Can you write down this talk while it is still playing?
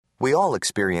We all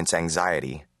experience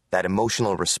anxiety, that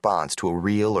emotional response to a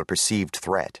real or perceived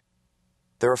threat.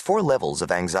 There are 4 levels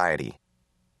of anxiety.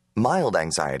 Mild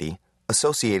anxiety,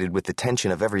 associated with the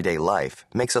tension of everyday life,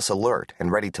 makes us alert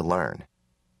and ready to learn.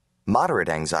 Moderate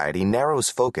anxiety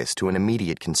narrows focus to an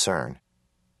immediate concern.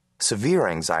 Severe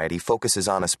anxiety focuses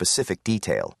on a specific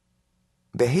detail.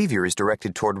 Behavior is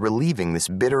directed toward relieving this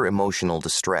bitter emotional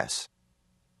distress.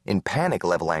 In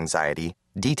panic-level anxiety,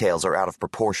 details are out of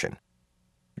proportion.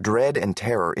 Dread and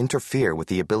terror interfere with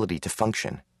the ability to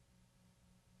function.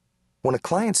 When a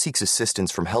client seeks assistance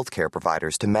from healthcare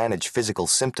providers to manage physical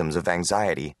symptoms of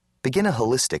anxiety, begin a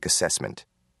holistic assessment.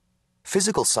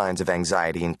 Physical signs of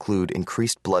anxiety include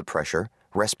increased blood pressure,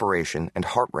 respiration, and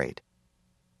heart rate.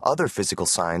 Other physical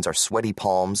signs are sweaty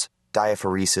palms,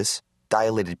 diaphoresis,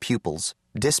 dilated pupils,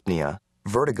 dyspnea,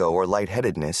 vertigo or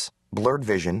lightheadedness, blurred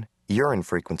vision, urine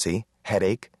frequency,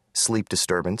 headache, sleep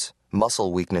disturbance,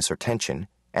 muscle weakness or tension,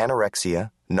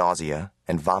 anorexia, nausea,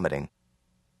 and vomiting.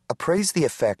 Appraise the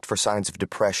effect for signs of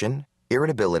depression,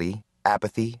 irritability,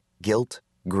 apathy, guilt,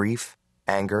 grief,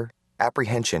 anger,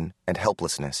 apprehension, and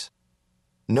helplessness.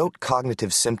 Note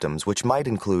cognitive symptoms which might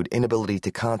include inability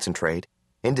to concentrate,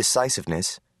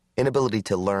 indecisiveness, inability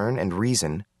to learn and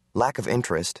reason, lack of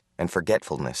interest, and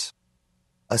forgetfulness.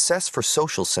 Assess for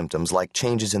social symptoms like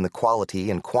changes in the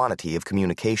quality and quantity of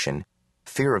communication,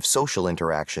 fear of social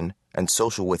interaction, and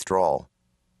social withdrawal.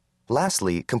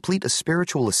 Lastly, complete a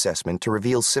spiritual assessment to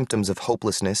reveal symptoms of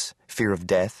hopelessness, fear of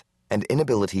death, and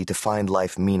inability to find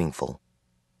life meaningful.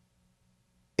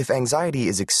 If anxiety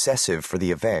is excessive for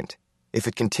the event, if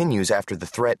it continues after the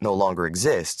threat no longer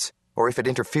exists, or if it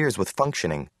interferes with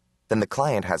functioning, then the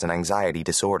client has an anxiety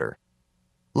disorder.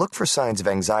 Look for signs of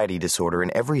anxiety disorder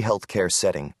in every healthcare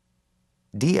setting.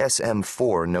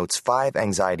 DSM-4 notes 5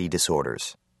 anxiety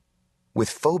disorders. With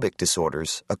phobic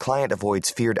disorders, a client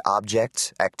avoids feared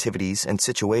objects, activities, and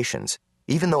situations,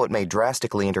 even though it may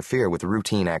drastically interfere with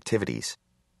routine activities.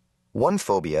 One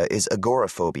phobia is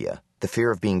agoraphobia, the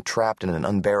fear of being trapped in an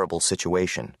unbearable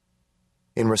situation.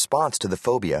 In response to the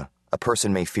phobia, a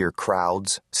person may fear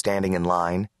crowds, standing in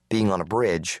line, being on a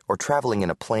bridge, or traveling in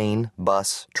a plane,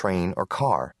 bus, train, or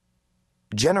car.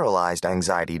 Generalized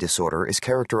anxiety disorder is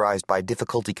characterized by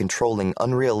difficulty controlling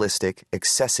unrealistic,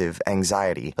 excessive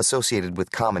anxiety associated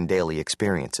with common daily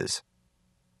experiences.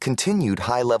 Continued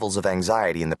high levels of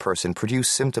anxiety in the person produce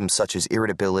symptoms such as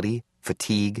irritability,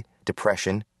 fatigue,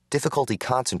 depression, difficulty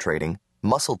concentrating,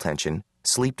 muscle tension,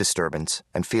 sleep disturbance,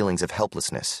 and feelings of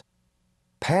helplessness.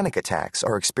 Panic attacks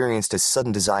are experienced as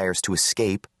sudden desires to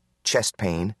escape, chest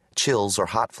pain, chills or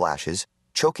hot flashes,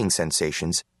 choking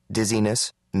sensations,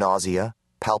 dizziness, nausea,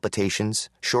 palpitations,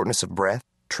 shortness of breath,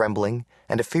 trembling,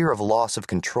 and a fear of loss of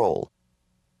control.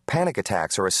 Panic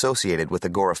attacks are associated with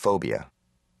agoraphobia.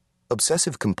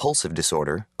 Obsessive-compulsive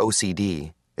disorder,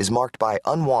 OCD, is marked by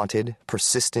unwanted,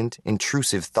 persistent,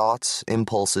 intrusive thoughts,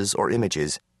 impulses, or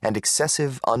images, and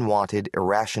excessive, unwanted,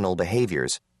 irrational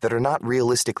behaviors that are not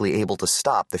realistically able to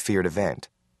stop the feared event.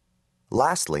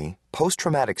 Lastly,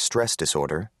 post-traumatic stress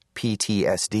disorder,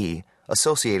 PTSD,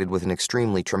 associated with an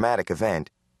extremely traumatic event,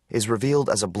 is revealed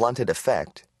as a blunted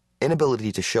affect, inability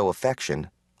to show affection,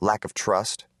 lack of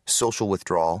trust, social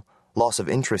withdrawal, loss of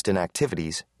interest in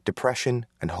activities, depression,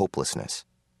 and hopelessness.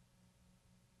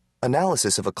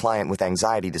 Analysis of a client with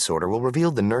anxiety disorder will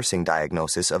reveal the nursing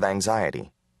diagnosis of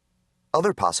anxiety.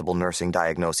 Other possible nursing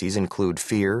diagnoses include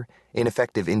fear,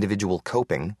 ineffective individual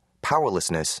coping,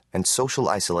 powerlessness, and social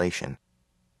isolation.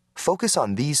 Focus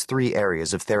on these 3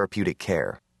 areas of therapeutic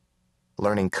care: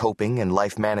 learning coping and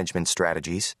life management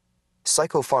strategies,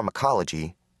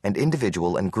 psychopharmacology, and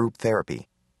individual and group therapy.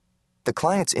 The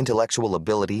client's intellectual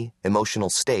ability,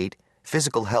 emotional state,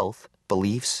 physical health,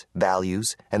 beliefs,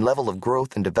 values, and level of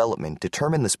growth and development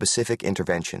determine the specific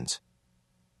interventions.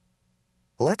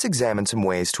 Let's examine some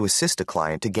ways to assist a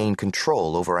client to gain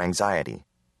control over anxiety.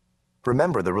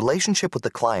 Remember, the relationship with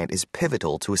the client is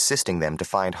pivotal to assisting them to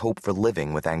find hope for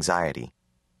living with anxiety.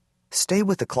 Stay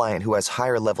with the client who has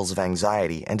higher levels of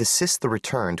anxiety and assist the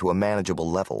return to a manageable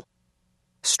level.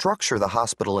 Structure the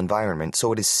hospital environment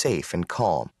so it is safe and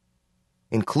calm.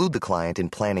 Include the client in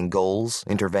planning goals,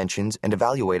 interventions, and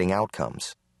evaluating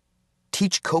outcomes.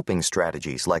 Teach coping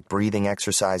strategies like breathing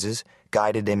exercises,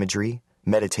 guided imagery,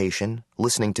 meditation,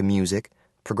 listening to music,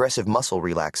 progressive muscle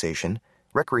relaxation,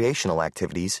 recreational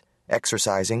activities,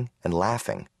 exercising, and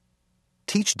laughing.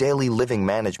 Teach daily living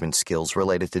management skills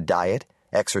related to diet,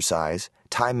 exercise,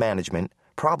 time management,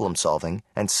 problem solving,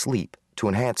 and sleep to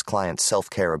enhance clients'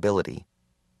 self-care ability.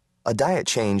 A diet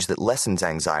change that lessens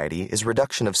anxiety is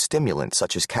reduction of stimulants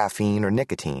such as caffeine or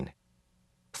nicotine.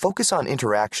 Focus on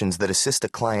interactions that assist a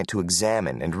client to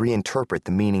examine and reinterpret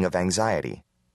the meaning of anxiety.